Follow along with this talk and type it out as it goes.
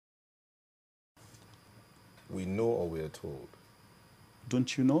we know or we are told?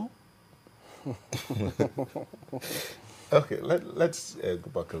 Don't you know? Okay, let's go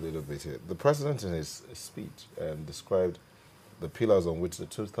back a little bit here. The president in his speech described the pillars on which the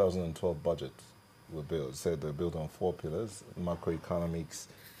 2012 budget were built. Said they're built on 4 pillars: macroeconomic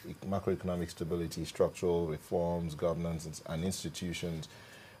stability, structural reforms, governance, and institutions.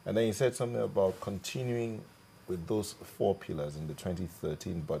 And then he said something about continuing with those 4 pillars in the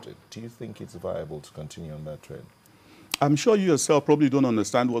 2013 budget. Do you think it's viable to continue on that trend? I'm sure you yourself probably don't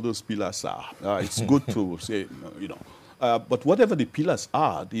understand what those pillars are. It's good to say, you know. But whatever the pillars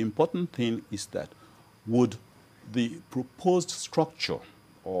are, the important thing is that would the proposed structure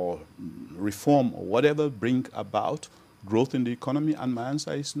or reform or whatever bring about growth in the economy? And my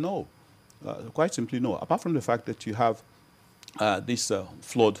answer is no. Quite simply no. Apart from the fact that you have this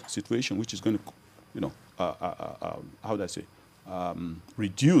flood situation, which is going to, you know, how do I say,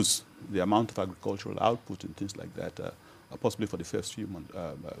 reduce the amount of agricultural output and things like that, possibly for the first few months,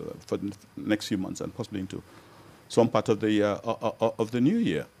 for the next few months, and possibly into some part of the new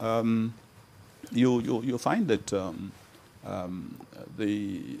year. You find that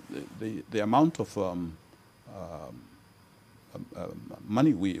the amount of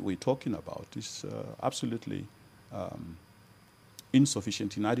money we're talking about is absolutely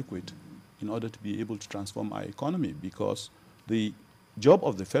insufficient, inadequate, in order to be able to transform our economy, because the job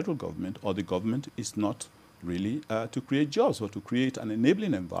of the federal government or the government is not really to create jobs, or to create an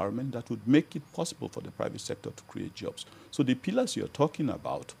enabling environment that would make it possible for the private sector to create jobs. So the pillars you're talking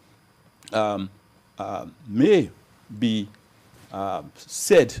about may be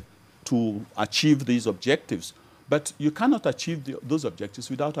said to achieve these objectives, but you cannot achieve those objectives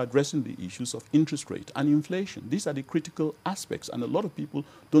without addressing the issues of interest rate and inflation. These are the critical aspects, and a lot of people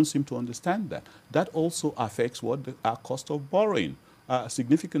don't seem to understand that. That also affects our cost of borrowing,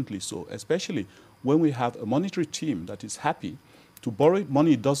 significantly so, especially when we have a monetary team that is happy to borrow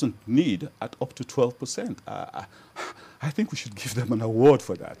money it doesn't need at up to 12%. I think we should give them an award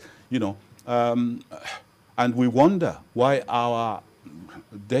for that, you know. And we wonder why our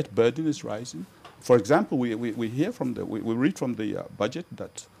debt burden is rising. For example, we hear from we read from the budget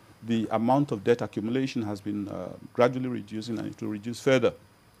that the amount of debt accumulation has been gradually reducing, and it will reduce further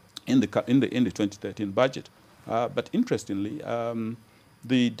in the 2013 budget. But interestingly,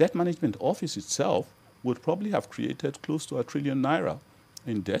 the Debt Management Office itself would probably have created close to 1 trillion naira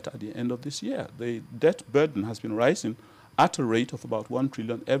in debt at the end of this year. The debt burden has been rising at a rate of about 1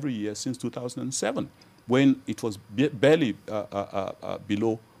 trillion every year since 2007, when it was barely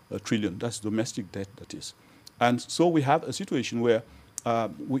below 1 trillion. That's domestic debt, that is. And so we have a situation where,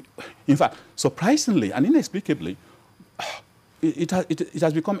 in fact, surprisingly and inexplicably, it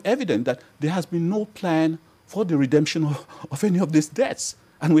has become evident that there has been no plan for the redemption of any of these debts.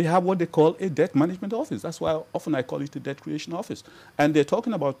 And we have what they call a debt management office. That's why often I call it a debt creation office. And they're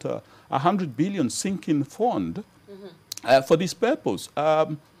talking about 100 billion sinking fund for this purpose.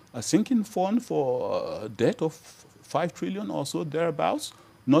 A sinking fund for debt of 5 trillion or so, thereabouts,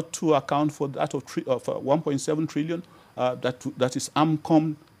 not to account for that of 1.7 trillion that is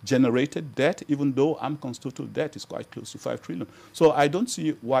AMCOM generated debt, even though AMCOM's total debt is quite close to 5 trillion. So I don't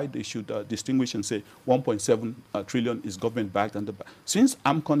see why they should distinguish and say 1.7 trillion is government-backed. Since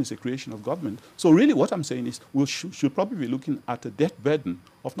AMCOM is a creation of government, so really what I'm saying is we should probably be looking at a debt burden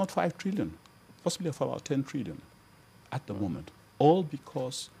of not 5 trillion, possibly of about 10 trillion at the moment, all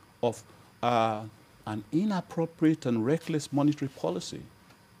because of an inappropriate and reckless monetary policy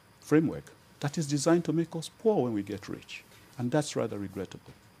framework that is designed to make us poor when we get rich. And that's rather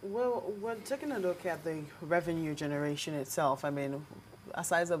regrettable. Well, when taking a look at the revenue generation itself, I mean,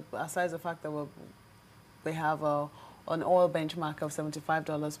 aside the fact that we have an oil benchmark of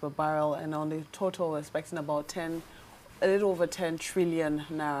 $75 per barrel, and on the total we're expecting about a little over 10 trillion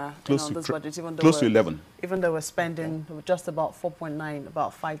naira on this budget, even though close to 11. Even though we're spending just about 4.9,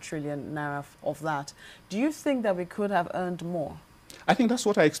 about 5 trillion naira of that. Do you think that we could have earned more? I think that's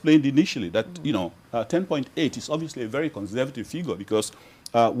what I explained initially, that, you know, 10.8 is obviously a very conservative figure, because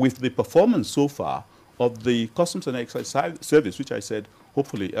with the performance so far of the Customs and Excise Service, which I said,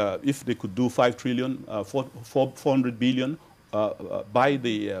 hopefully, if they could do 5 trillion, 400 billion by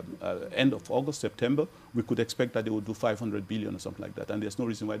the end of August, September, we could expect that they would do 500 billion or something like that. And there's no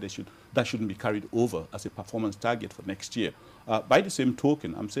reason why that shouldn't be carried over as a performance target for next year. By the same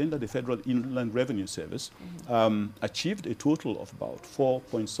token, I'm saying that the Federal Inland Revenue Service achieved a total of about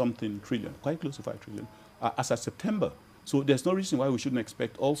 4-point-something trillion, quite close to 5 trillion, as of September. So there's no reason why we shouldn't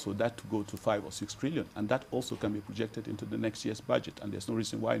expect also that to go to 5 or 6 trillion. And that also can be projected into the next year's budget. And there's no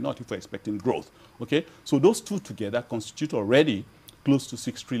reason why not if we're expecting growth. Okay? So those two together constitute already close to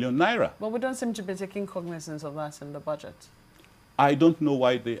 6 trillion naira. But we don't seem to be taking cognizance of that in the budget. I don't know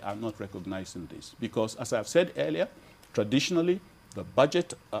why they are not recognizing this, because as I've said earlier, traditionally, the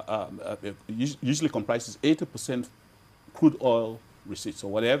budget usually comprises 80% crude oil receipts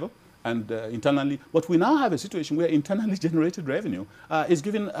or whatever, and internally. But we now have a situation where internally generated revenue is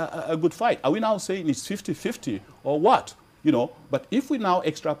giving a good fight. Are we now saying it's 50-50 or what? You know, but if we now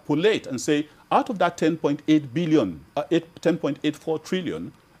extrapolate and say out of that 10.8 billion, 10.84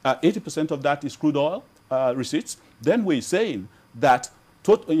 trillion, 80% of that is crude oil receipts, then we're saying that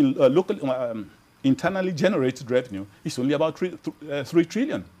local, internally generated revenue is only about 3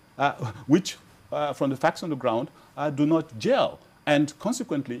 trillion, which from the facts on the ground do not gel. And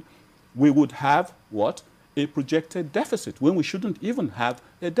consequently, we would have what? A projected deficit when we shouldn't even have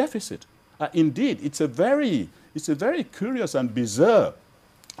a deficit. Indeed, it's a very curious and bizarre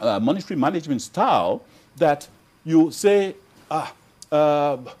monetary management style that you say,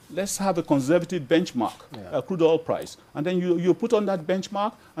 let's have a conservative benchmark, crude oil price. And then you put on that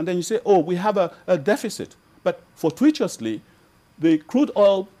benchmark, and then you say, oh, we have a deficit. But fortuitously, the crude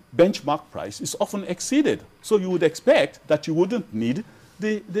oil benchmark price is often exceeded. So you would expect that you wouldn't need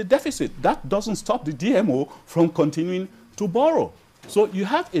the deficit. That doesn't stop the DMO from continuing to borrow. So you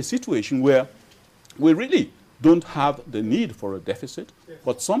have a situation where we really don't have the need for a deficit,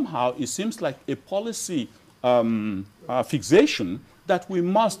 but somehow it seems like a policy fixation that we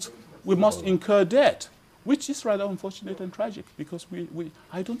must incur debt, which is rather unfortunate and tragic, because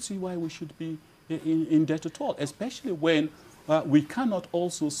I don't see why we should be in debt at all, especially when we cannot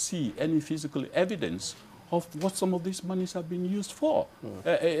also see any physical evidence of what some of these monies have been used for.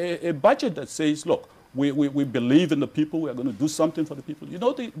 A budget that says, look, we believe in the people, we are going to do something for the people. You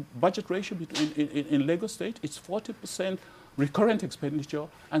know the budget ratio in Lagos State? It's 40% recurrent expenditure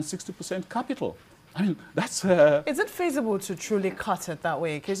and 60% capital. I mean, that's... Is it feasible to truly cut it that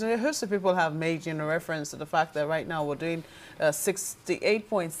way? Because a host of people have made reference to the fact that right now we're doing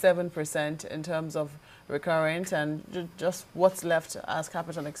 68.7% in terms of recurrent and just what's left as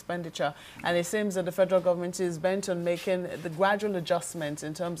capital expenditure. And it seems that the federal government is bent on making the gradual adjustment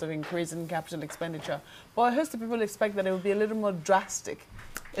in terms of increasing capital expenditure. But a host of people expect that it will be a little more drastic.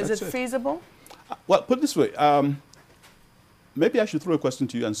 Is it feasible? Well, put it this way. Maybe I should throw a question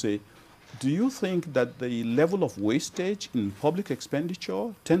to you and say, do you think that the level of wastage in public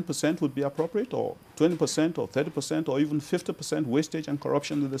expenditure, 10% would be appropriate, or 20% or 30% or even 50% wastage and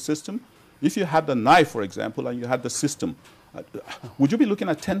corruption in the system? If you had the knife, for example, and you had the system, would you be looking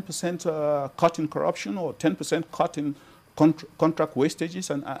at 10% cut in corruption or 10% cut in contract wastages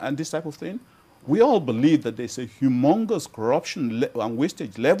and this type of thing? We all believe that there's a humongous corruption and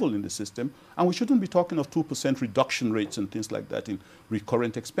wastage level in the system, and we shouldn't be talking of 2% reduction rates and things like that in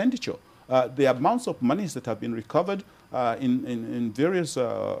recurrent expenditure. The amounts of monies that have been recovered in various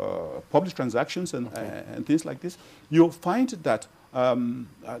public transactions and things like this, you'll find that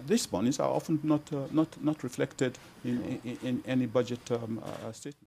these monies are often not reflected in any budget statement.